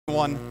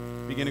1,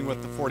 beginning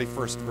with the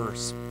 41st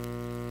verse.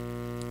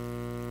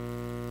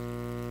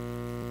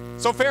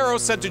 So Pharaoh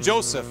said to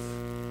Joseph,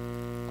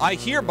 I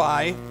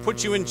hereby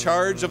put you in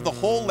charge of the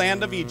whole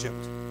land of Egypt.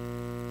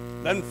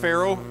 Then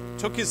Pharaoh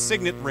took his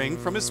signet ring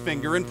from his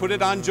finger and put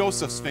it on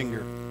Joseph's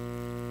finger.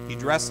 He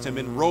dressed him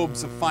in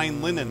robes of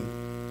fine linen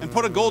and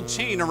put a gold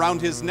chain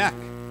around his neck.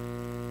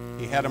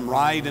 He had him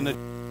ride in a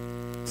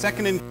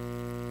second in.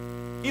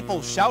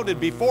 People shouted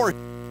before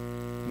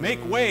him,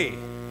 make way.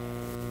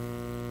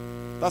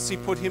 Thus he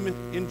put him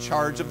in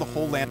charge of the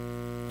whole land.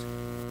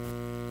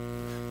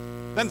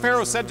 Then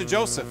Pharaoh said to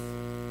Joseph,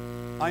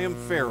 I am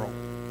Pharaoh,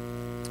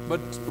 but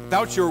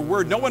without your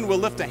word no one will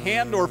lift a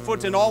hand or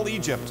foot in all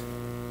Egypt.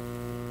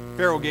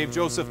 Pharaoh gave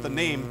Joseph the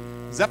name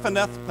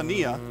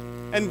Zephanath-Paneah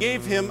and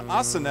gave him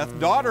Asenath,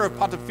 daughter of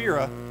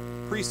Potipherah,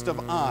 priest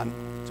of On,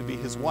 to be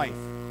his wife.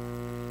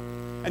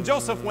 And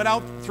Joseph went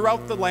out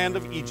throughout the land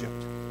of Egypt.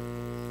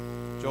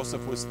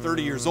 Joseph was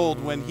 30 years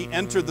old when he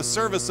entered the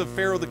service of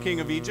Pharaoh the king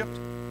of Egypt.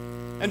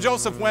 And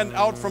Joseph went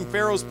out from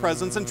Pharaoh's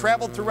presence and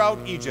traveled throughout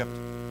Egypt.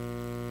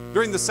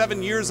 During the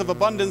 7 years of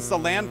abundance, the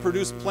land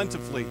produced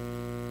plentifully.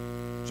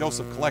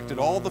 Joseph collected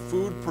all the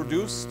food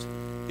produced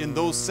in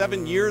those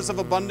 7 years of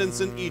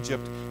abundance in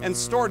Egypt and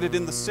stored it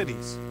in the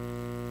cities.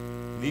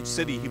 In each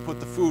city he put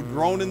the food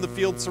grown in the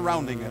field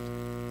surrounding it.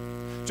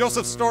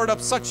 Joseph stored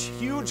up such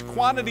huge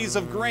quantities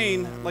of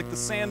grain like the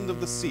sand of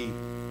the sea.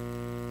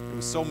 It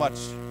was so much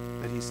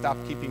that he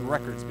stopped keeping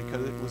records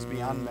because it was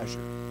beyond measure.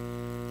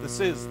 This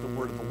is the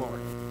word of the Lord.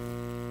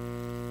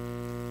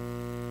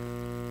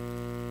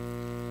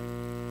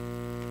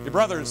 Dear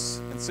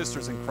brothers and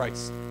sisters in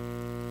Christ,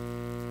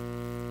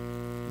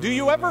 do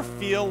you ever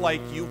feel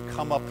like you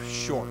come up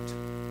short?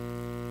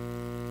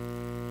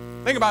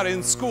 Think about it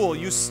in school.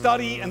 You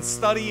study and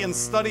study and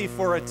study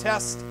for a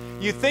test.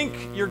 You think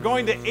you're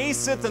going to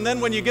ace it, and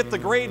then when you get the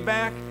grade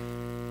back,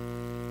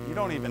 you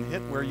don't even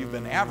hit where you've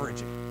been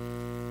averaging.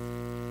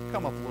 You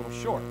come up a little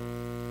short.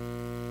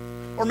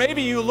 Or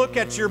maybe you look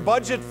at your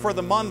budget for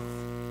the month,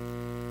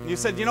 and you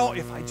said, you know,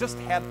 if I just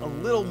had a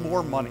little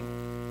more money,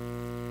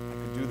 I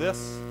could do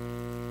this,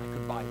 I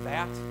could buy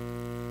that.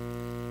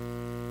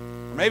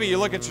 Or maybe you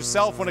look at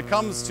yourself when it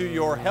comes to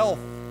your health,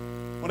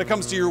 when it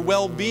comes to your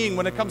well-being,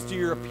 when it comes to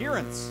your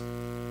appearance,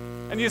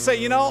 and you say,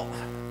 you know,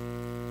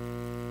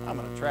 I'm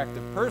an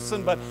attractive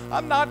person, but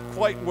I'm not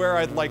quite where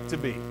I'd like to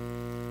be.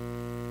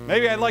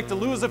 Maybe I'd like to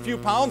lose a few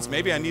pounds.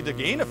 Maybe I need to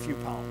gain a few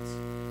pounds.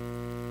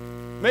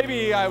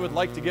 Maybe I would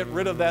like to get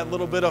rid of that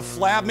little bit of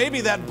flab.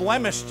 Maybe that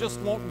blemish just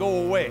won't go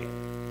away.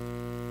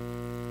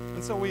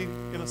 And so we,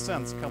 in a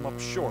sense, come up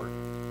short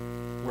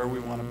where we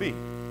want to be.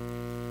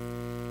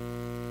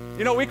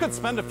 You know, we could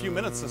spend a few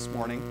minutes this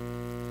morning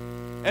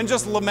and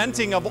just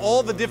lamenting of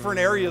all the different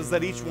areas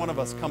that each one of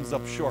us comes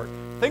up short.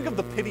 Think of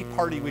the pity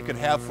party we could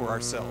have for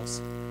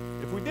ourselves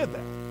if we did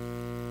that.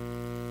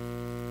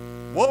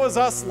 Woe is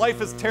us,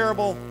 life is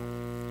terrible.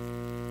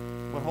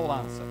 But hold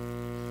on a second.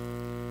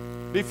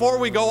 Before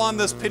we go on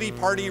this pity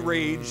party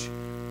rage,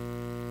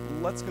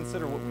 let's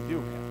consider what we do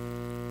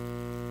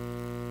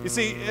have. You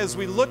see, as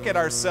we look at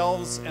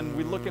ourselves and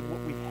we look at what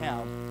we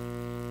have,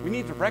 we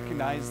need to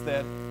recognize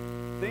that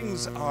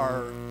things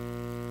are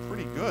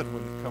pretty good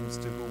when it comes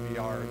to who we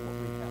are and what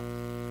we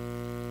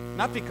have.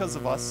 Not because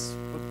of us,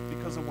 but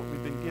because of what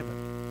we've been given.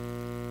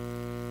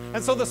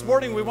 And so this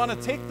morning we want to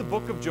take the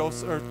book of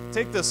Joseph, or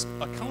take this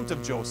account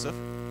of Joseph,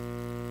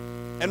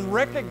 and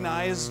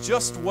recognize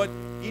just what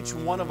each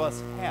one of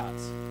us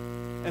has,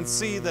 and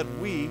see that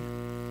we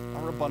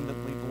are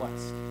abundantly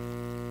blessed.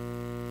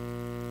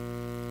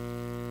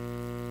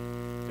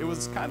 It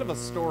was kind of a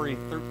story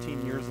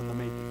 13 years in the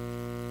making.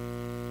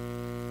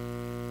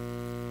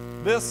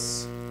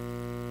 This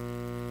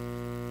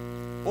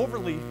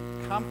overly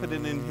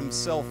confident in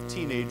himself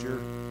teenager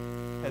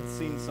had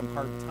seen some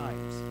hard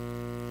times.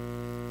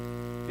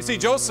 You see,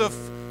 Joseph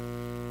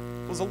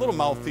was a little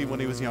mouthy when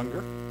he was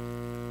younger.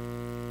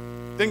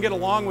 Didn't get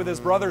along with his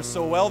brothers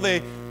so well.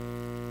 They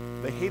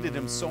hated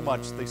him so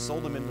much, they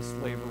sold him into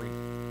slavery.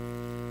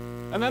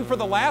 And then for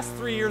the last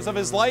 3 years of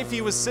his life,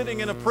 he was sitting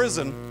in a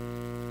prison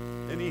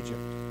in Egypt.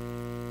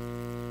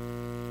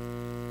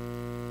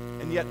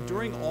 And yet,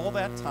 during all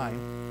that time,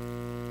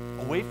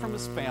 away from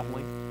his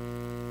family,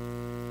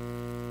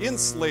 in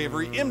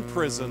slavery, in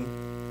prison,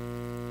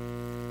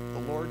 the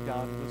Lord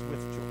God was with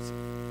Joseph.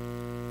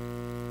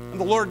 And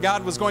the Lord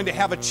God was going to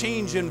have a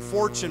change in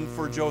fortune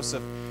for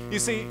Joseph. You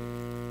see,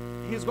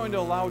 He's going to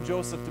allow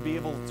Joseph to be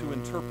able to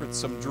interpret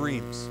some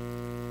dreams.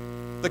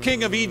 The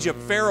king of Egypt,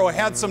 Pharaoh,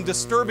 had some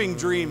disturbing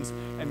dreams,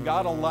 and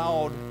God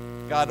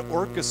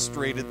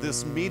orchestrated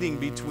this meeting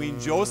between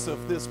Joseph,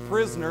 this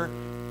prisoner,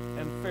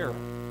 and Pharaoh.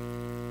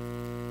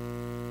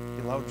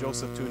 He allowed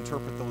Joseph to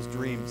interpret those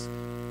dreams.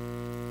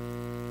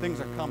 Things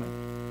are coming.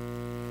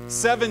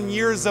 7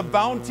 years of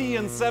bounty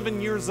and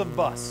 7 years of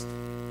bust.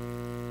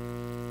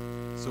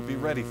 So be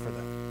ready for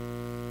them.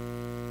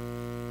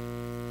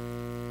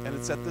 And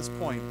it's at this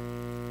point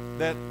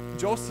that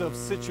Joseph's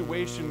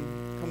situation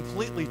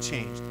completely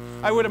changed.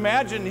 I would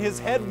imagine his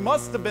head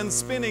must have been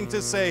spinning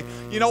to say,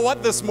 you know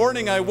what, this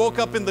morning I woke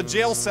up in the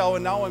jail cell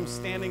and now I'm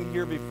standing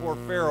here before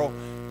Pharaoh,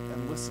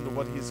 and listen to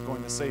what he's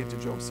going to say to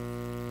Joseph.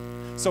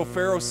 So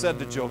Pharaoh said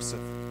to Joseph,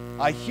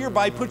 I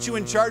hereby put you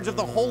in charge of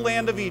the whole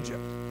land of Egypt.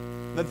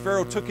 Then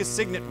Pharaoh took his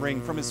signet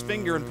ring from his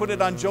finger and put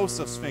it on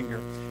Joseph's finger.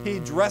 He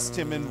dressed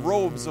him in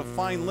robes of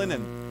fine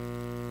linen,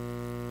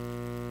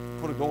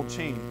 put a gold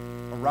chain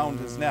around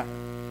his neck.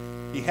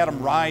 He had him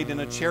ride in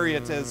a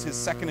chariot as his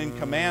second in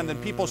command,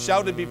 and people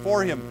shouted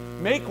before him,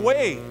 make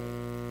way!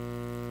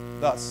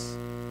 Thus,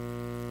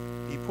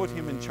 he put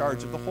him in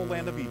charge of the whole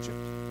land of Egypt.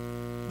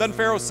 Then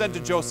Pharaoh said to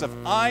Joseph,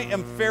 I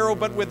am Pharaoh,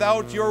 but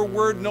without your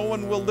word no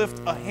one will lift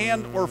a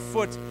hand or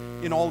foot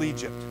in all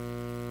Egypt.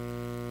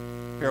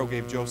 Pharaoh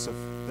gave Joseph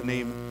the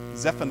name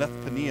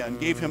Zephanath-Paneah and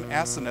gave him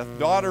Asenath,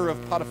 daughter of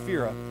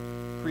Potipherah,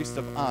 priest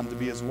of On, to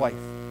be his wife.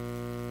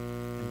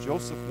 And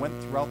Joseph went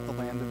throughout the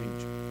land of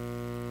Egypt.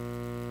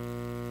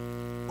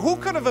 Who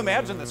could have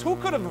imagined this? Who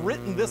could have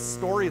written this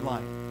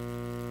storyline?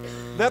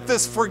 That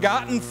this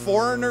forgotten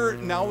foreigner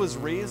now is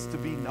raised to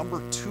be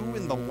number 2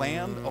 in the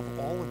land of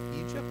all of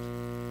Egypt?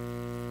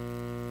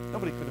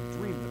 Nobody could have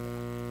dreamed of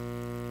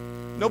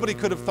that. Nobody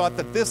could have thought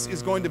that this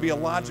is going to be a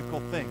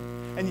logical thing.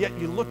 And yet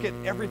you look at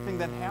everything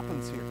that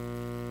happens here.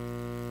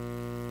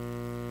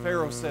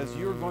 Pharaoh says,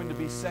 you're going to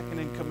be second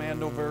in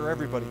command over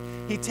everybody.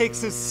 He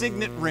takes his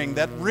signet ring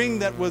that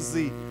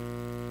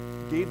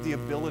gave the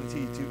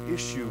ability to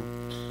issue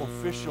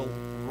official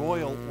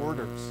royal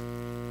orders.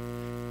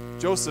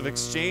 Joseph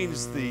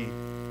exchanged the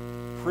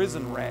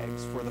prison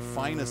rags for the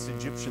finest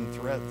Egyptian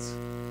threads.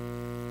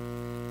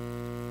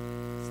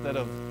 Instead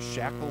of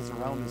shackles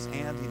around his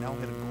hand, he now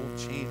had a gold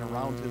chain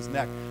around his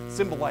neck,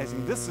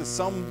 symbolizing this is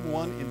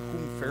someone in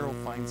whom Pharaoh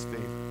finds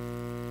favor.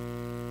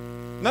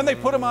 And then they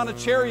put him on a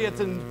chariot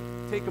and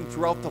take him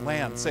throughout the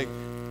land, say,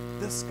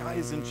 this guy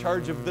is in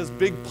charge of this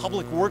big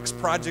public works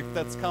project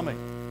that's coming.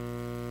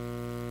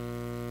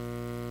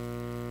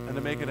 And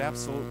to make it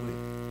absolutely,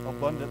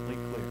 abundantly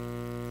clear,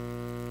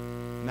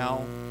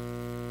 now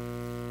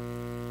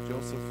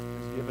Joseph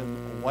is given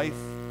a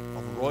wife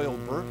of royal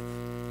birth,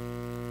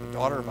 the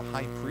daughter of a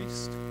high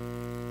priest,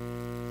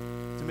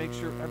 to make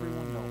sure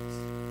everyone knows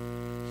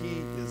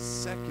he is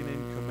second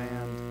in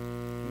command,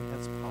 he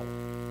has power.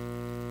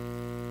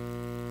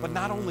 But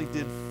not only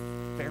did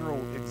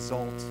Pharaoh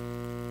exalt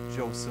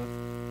Joseph,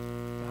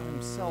 God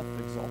himself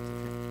exalted him.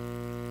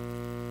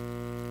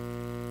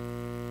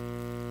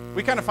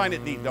 We kind of find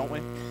it neat, don't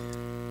we?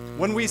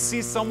 When we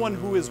see someone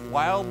who is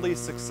wildly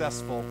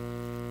successful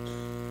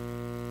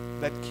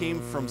that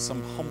came from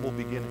some humble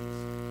beginnings.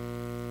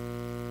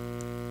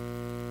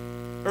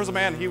 There was a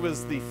man, he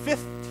was the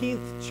 15th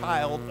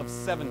child of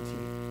 17.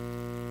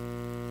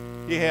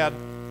 He had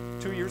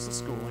 2 years of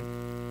schooling,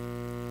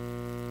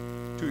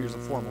 2 years of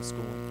formal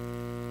schooling.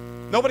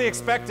 Nobody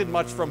expected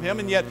much from him,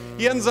 and yet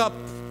he ends up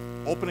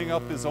opening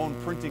up his own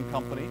printing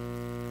company,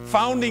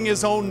 founding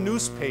his own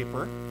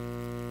newspaper.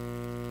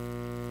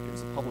 He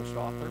was a published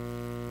author,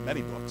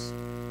 many books.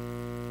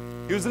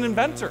 He was an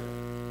inventor.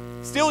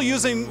 We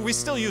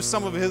still use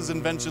some of his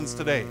inventions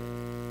today.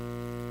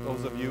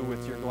 Those of you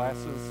with your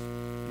glasses,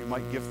 you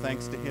might give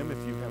thanks to him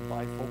if you have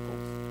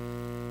bifocals.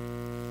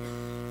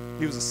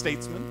 He was a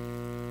statesman.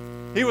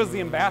 He was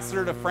the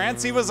ambassador to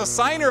France. He was a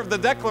signer of the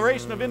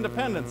Declaration of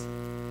Independence.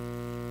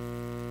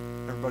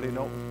 Everybody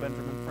know it was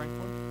Benjamin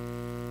Franklin?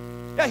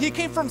 Yeah, he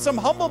came from some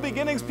humble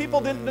beginnings.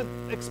 People didn't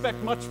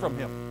expect much from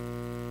him.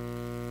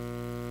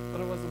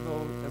 But it wasn't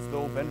as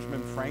though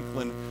Benjamin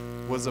Franklin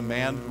was a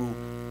man who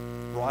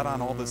brought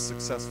on all this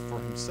success for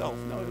himself.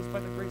 No, it was by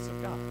the grace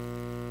of God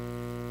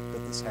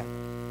that this happened.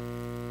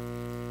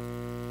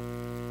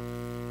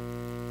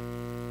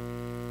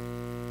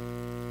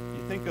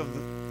 You think of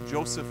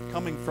Joseph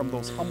coming from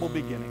those humble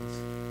beginnings.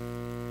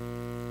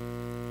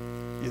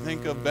 You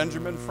think of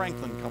Benjamin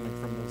Franklin coming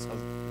from those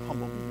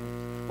humble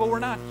beginnings. Well, we're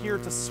not here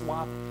to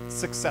swap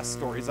success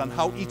stories on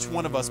how each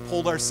one of us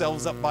pulled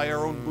ourselves up by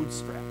our own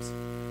bootstraps.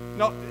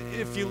 No,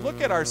 if you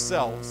look at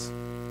ourselves,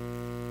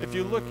 if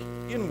you look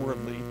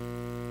inwardly,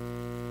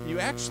 you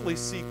actually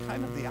see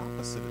kind of the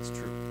opposite is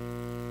true.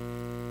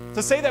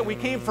 To say that we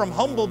came from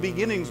humble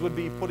beginnings would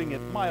be putting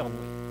it mildly.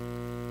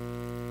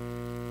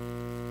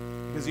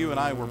 Because you and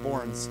I were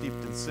born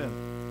steeped in sin,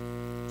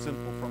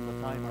 sinful from the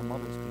time our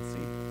mothers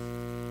conceived us.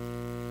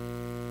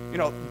 You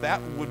know,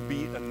 that would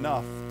be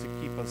enough to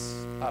keep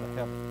us out of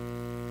heaven.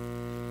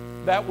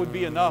 That would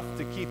be enough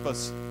to keep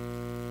us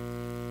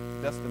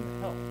destined to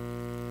hell.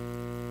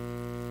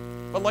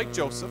 But like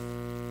Joseph,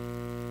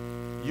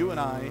 you and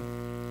I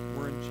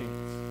were in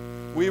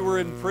chains. We were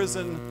in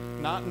prison,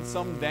 not in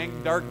some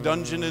dank, dark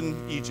dungeon in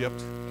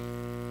Egypt,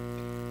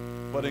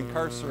 but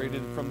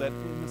incarcerated from that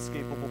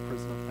inescapable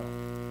prison of hell.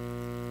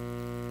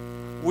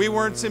 We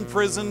weren't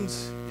imprisoned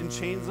in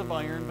chains of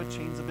iron, but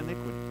chains of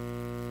iniquity.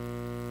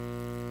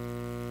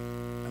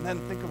 And then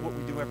think of what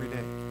we do every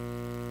day.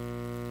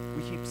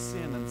 We heap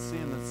sin and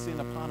sin and sin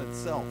upon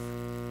itself.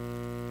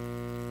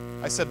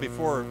 I said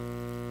before,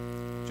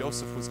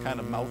 Joseph was kind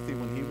of mouthy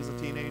when he was a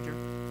teenager.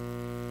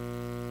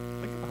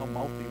 Think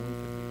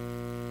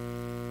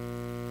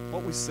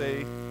what we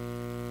say,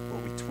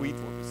 what we tweet,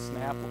 what we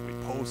snap, what we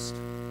post,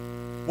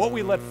 what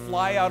we let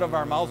fly out of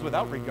our mouths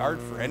without regard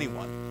for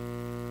anyone.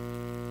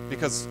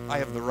 Because I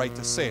have the right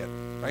to say it,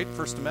 right?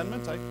 First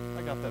Amendment, I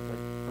got that right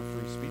for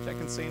free speech. I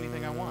can say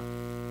anything I want.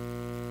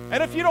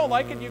 And if you don't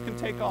like it, you can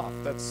take off.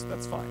 That's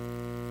fine.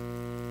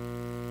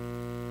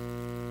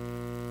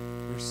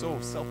 We're so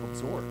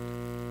self-absorbed.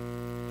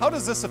 How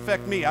does this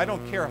affect me? I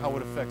don't care how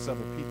it affects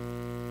other people.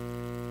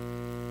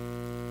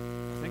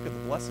 Think of the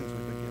blessings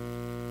we've been given.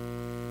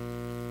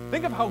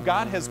 Think of how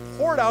God has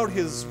poured out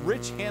his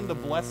rich hand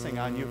of blessing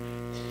on you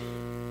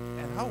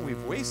and how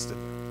we've wasted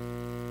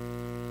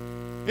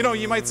it. You know,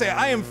 you might say,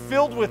 I am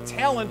filled with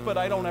talent, but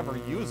I don't ever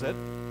use it.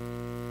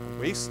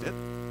 I waste it.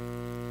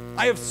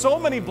 I have so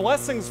many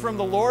blessings from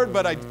the Lord,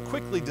 but I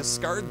quickly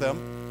discard them.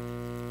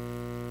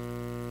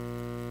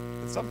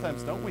 And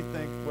sometimes don't we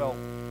think, well,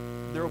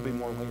 there will be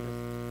more later.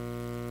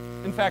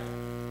 In fact,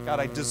 God,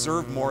 I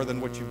deserve more than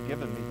what you've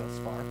given me thus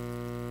far.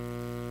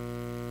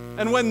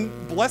 And when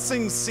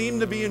blessings seem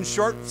to be in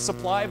short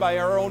supply by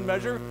our own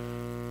measure,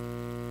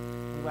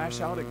 we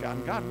lash out at God.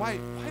 And God, why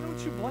don't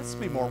you bless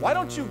me more? Why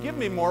don't you give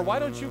me more? Why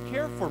don't you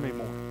care for me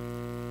more?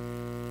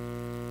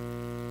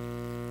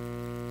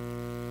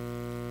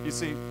 You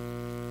see,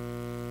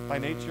 by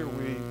nature,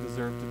 we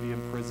deserve to be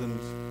imprisoned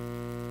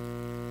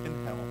in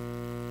hell.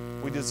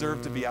 We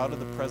deserve to be out of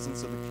the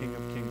presence of the King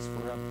of Kings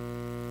forever.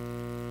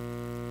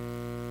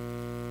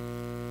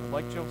 But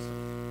like Joseph,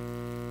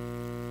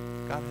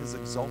 God has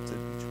exalted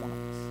each one of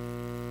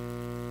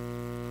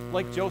us.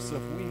 Like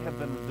Joseph, we have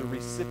been the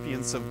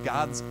recipients of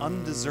God's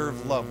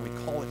undeserved love. We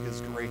call it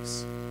his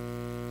grace.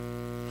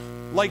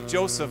 Like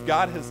Joseph,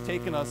 God has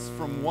taken us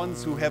from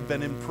ones who have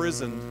been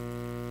imprisoned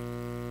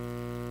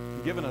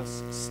and given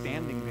us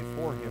standing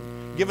before him,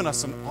 given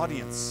us an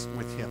audience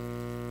with him.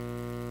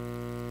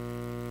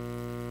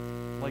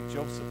 Like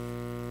Joseph,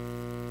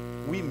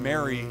 we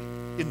marry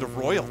into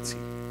royalty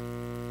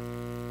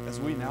as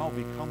we now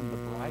become the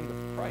bride of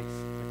Christ,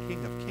 the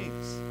King of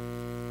Kings.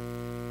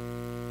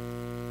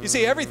 You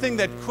see, everything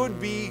that could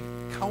be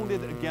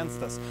counted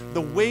against us,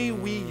 the way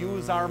we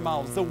use our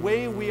mouths, the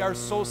way we are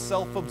so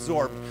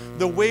self-absorbed,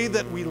 the way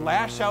that we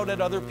lash out at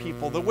other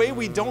people, the way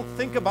we don't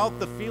think about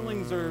the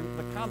feelings or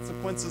the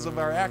consequences of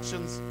our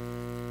actions,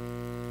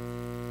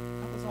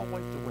 that was all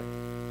wiped away.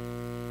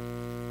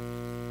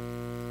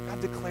 God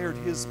declared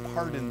his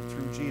pardon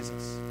through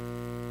Jesus.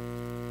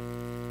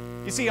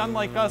 You see,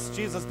 unlike us,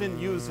 Jesus didn't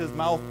use his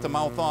mouth to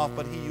mouth off,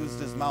 but he used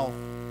his mouth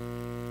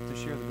to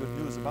share the good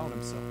news about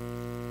himself.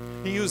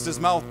 He used his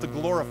mouth to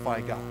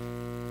glorify God.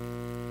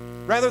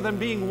 Rather than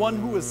being one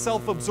who is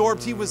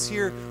self-absorbed, he was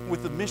here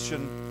with a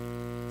mission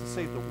to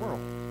save the world.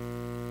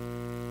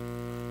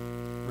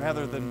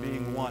 Rather than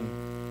being one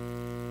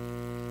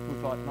who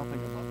thought nothing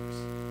of others.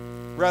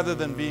 Rather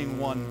than being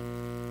one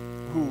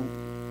who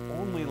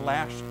only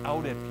lashed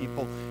out at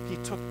people, he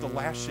took the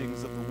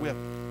lashings of the whip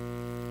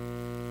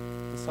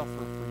to suffer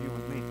for you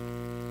and me.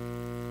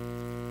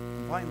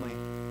 And finally,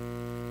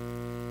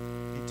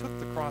 he took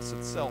the cross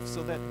itself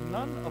so that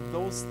none of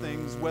those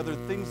things, whether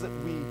things that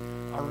we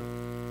are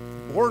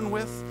born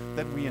with,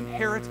 that we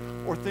inherit,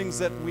 or things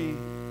that we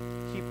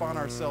keep on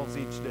ourselves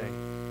each day,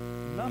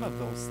 none of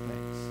those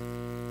things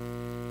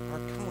are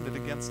counted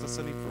against us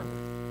any further.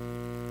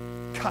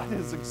 God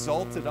has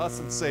exalted us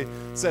and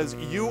says,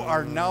 you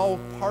are now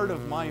part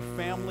of my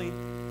family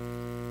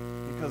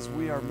because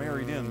we are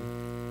married in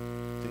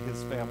to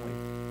his family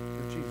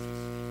through Jesus.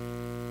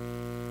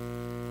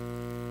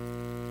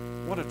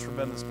 What a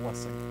tremendous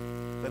blessing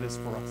that is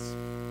for us.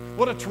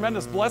 What a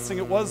tremendous blessing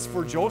it was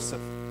for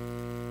Joseph.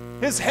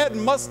 His head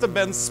must have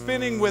been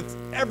spinning with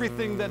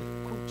everything that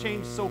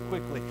changed so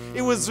quickly.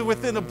 It was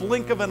within a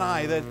blink of an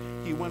eye that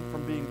he went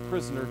from being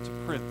prisoner to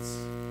prince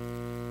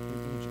in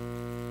Egypt.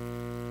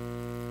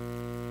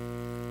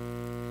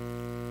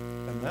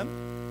 And then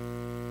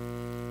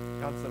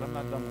God said, I'm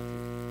not done with you.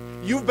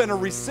 You've been a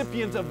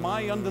recipient of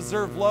my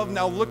undeserved love.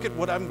 Now look at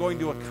what I'm going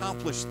to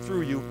accomplish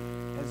through you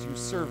as you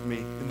serve me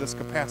in this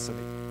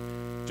capacity.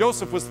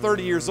 Joseph was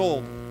 30 years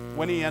old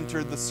when he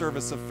entered the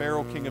service of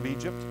Pharaoh, king of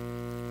Egypt.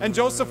 And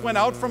Joseph went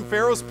out from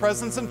Pharaoh's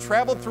presence and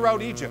traveled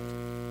throughout Egypt.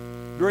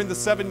 During the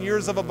 7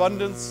 years of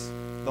abundance,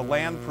 the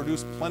land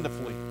produced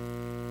plentifully.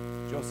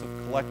 Joseph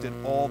collected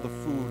all the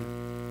food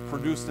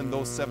produced in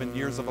those 7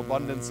 years of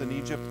abundance in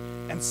Egypt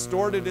and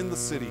stored it in the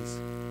cities.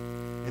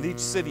 In each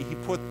city, he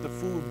put the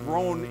food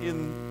grown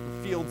in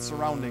the fields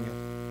surrounding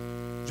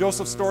it.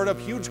 Joseph stored up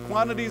huge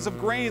quantities of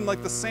grain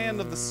like the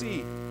sand of the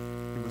sea.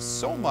 It was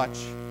so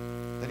much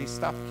that he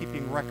stopped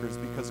keeping records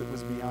because it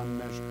was beyond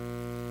measure.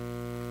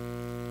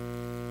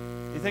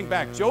 You think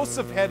back,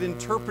 Joseph had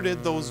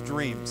interpreted those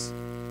dreams.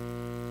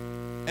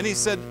 And he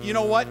said, you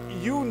know what?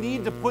 You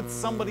need to put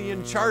somebody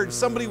in charge,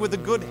 somebody with a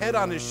good head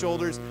on his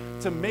shoulders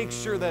to make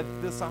sure that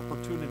this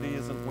opportunity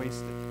isn't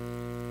wasted.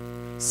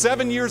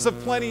 7 years of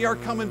plenty are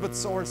coming, but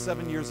so are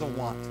 7 years of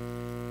want.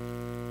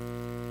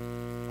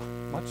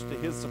 Much to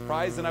his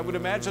surprise, and I would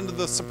imagine to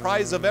the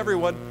surprise of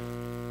everyone,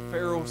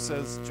 Pharaoh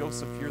says,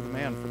 Joseph, you're the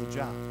man for the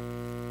job.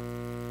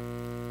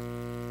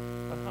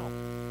 But how?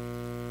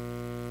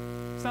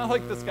 It's not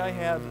like this guy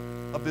had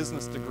a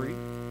business degree.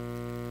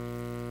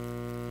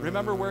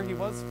 Remember where he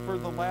was for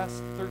the last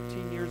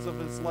 13 years of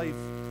his life?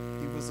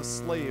 He was a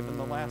slave, and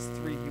the last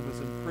 3 he was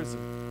in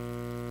prison.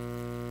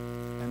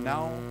 And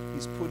now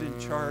he's put in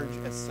charge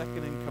as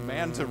second in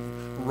command to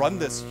run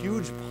this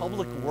huge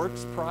public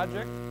works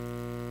project.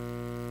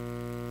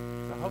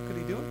 So how could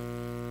he do it?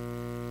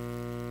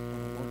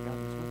 Well,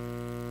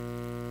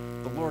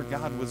 the Lord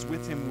God was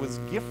with him, was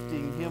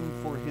gifting him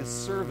for his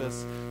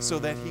service so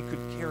that he could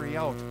carry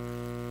out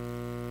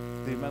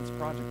the immense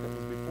project that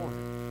was before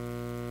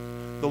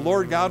him. The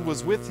Lord God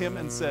was with him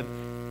and said,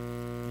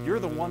 you're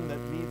the one that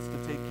needs to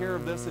take care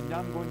of this, and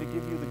I'm going to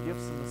give you the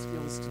gifts and the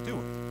skills to do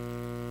it.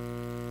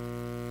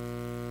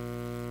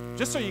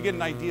 Just so you get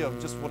an idea of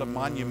just what a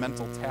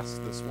monumental task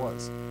this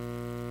was,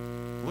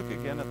 look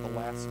again at the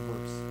last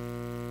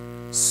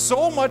verse.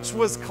 So much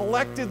was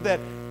collected that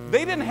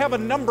they didn't have a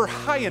number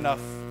high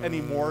enough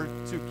anymore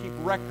to keep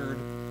record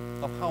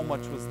of how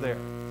much was there.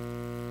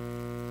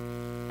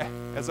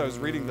 As I was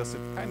reading this, it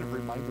kind of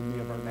reminded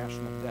me of our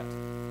national debt.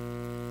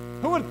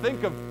 Who would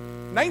think of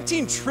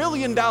 $19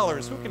 trillion?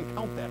 Who can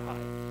count that high?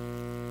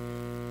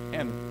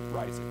 And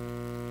rising.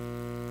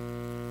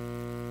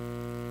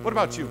 What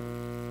about you?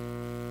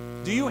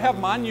 Do you have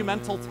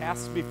monumental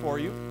tasks before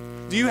you?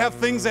 Do you have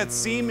things that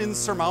seem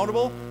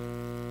insurmountable?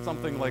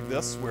 Something like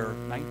this, where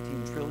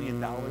 $19 trillion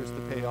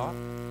to pay off?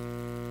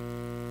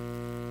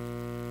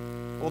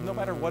 Well, no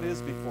matter what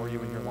is before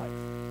you in your life,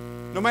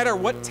 no matter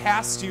what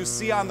tasks you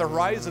see on the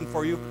horizon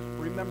for you,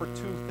 remember 2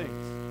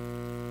 things.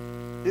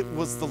 It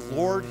was the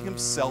Lord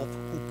himself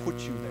who put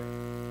you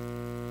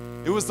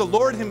there. It was the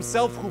Lord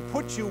himself who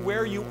put you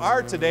where you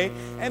are today,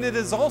 and it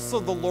is also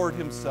the Lord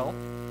himself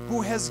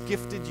who has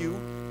gifted you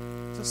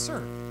to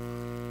serve.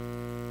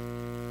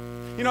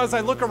 You know, as I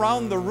look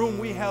around the room,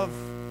 we have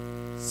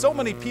so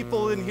many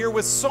people in here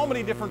with so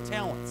many different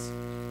talents.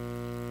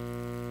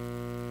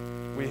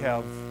 We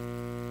have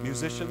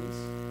musicians,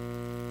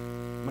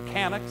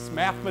 mechanics,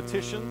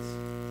 mathematicians.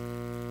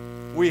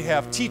 We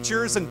have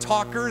teachers and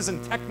talkers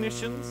and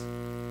technicians.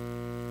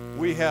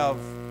 We have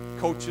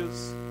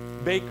coaches,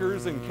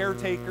 bakers, and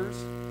caretakers.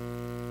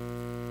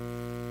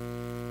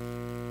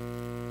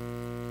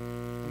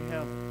 We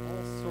have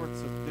all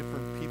sorts of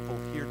different people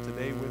here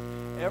today with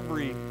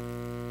every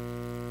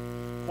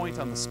point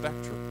on the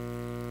spectrum.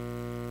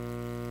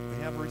 We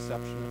have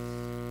receptionists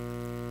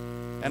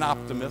and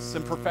optimists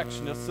and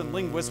perfectionists and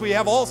linguists. We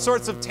have all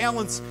sorts of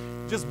talents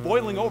just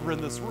boiling over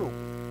in this room.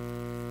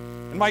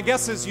 And my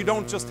guess is you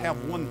don't just have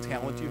one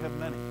talent, you have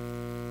many.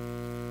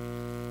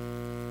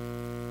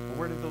 Well,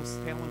 where did those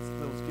talents,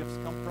 those gifts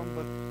come from?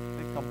 But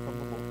they come from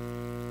the Lord.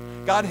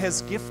 God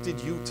has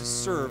gifted you to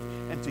serve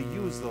and to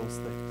use those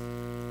things.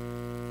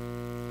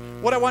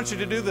 What I want you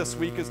to do this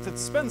week is to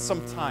spend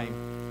some time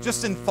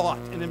just in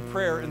thought and in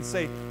prayer and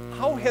say,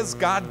 how has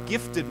God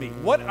gifted me?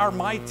 What are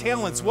my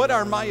talents? What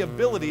are my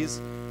abilities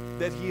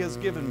that he has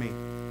given me?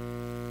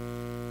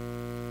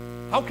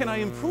 How can I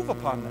improve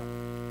upon them?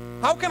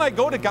 How can I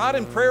go to God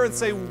in prayer and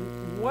say,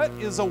 what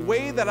is a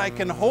way that I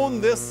can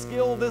hone this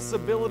skill, this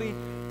ability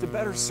to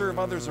better serve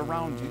others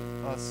around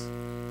us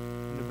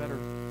and to better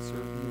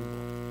serve you,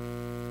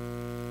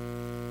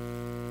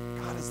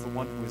 Lord? God is the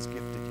one who has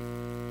gifted you.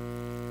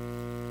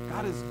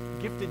 God has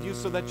gifted you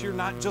so that you're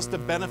not just a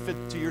benefit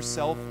to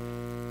yourself,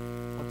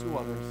 but to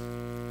others.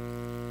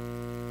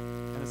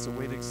 And it's a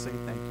way to say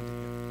thank you to him.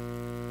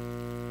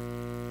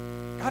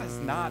 God has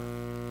not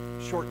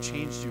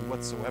shortchanged you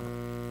whatsoever.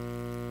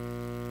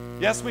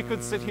 Yes, we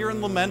could sit here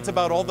and lament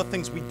about all the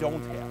things we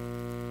don't have.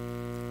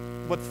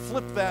 But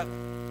flip that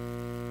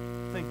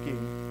thinking,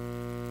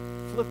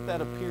 flip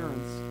that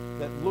appearance,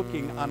 that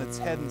looking on its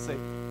head and say,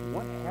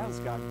 what has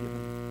God given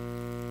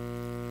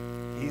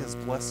me? He has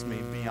blessed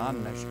me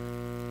beyond measure.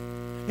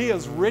 He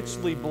has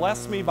richly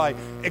blessed me by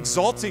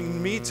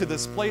exalting me to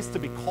this place to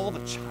be called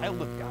a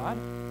child of God.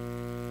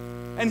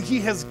 And he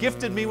has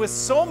gifted me with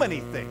so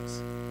many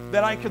things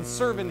that I can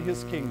serve in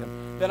his kingdom,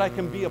 that I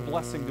can be a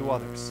blessing to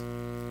others.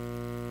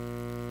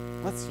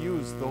 Let's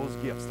use those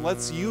gifts.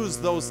 Let's use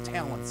those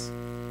talents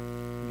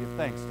and give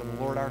thanks to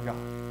the Lord our God.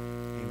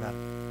 Amen.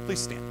 Please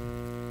stand.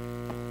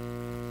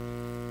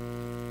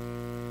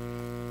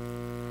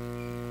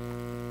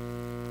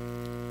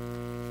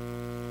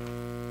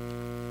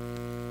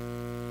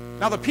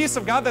 Now the peace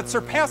of God that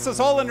surpasses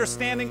all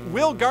understanding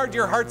will guard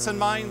your hearts and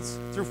minds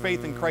through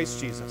faith in Christ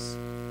Jesus.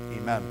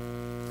 Amen.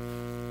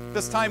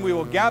 This time we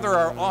will gather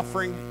our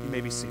offering. You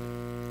may be seated.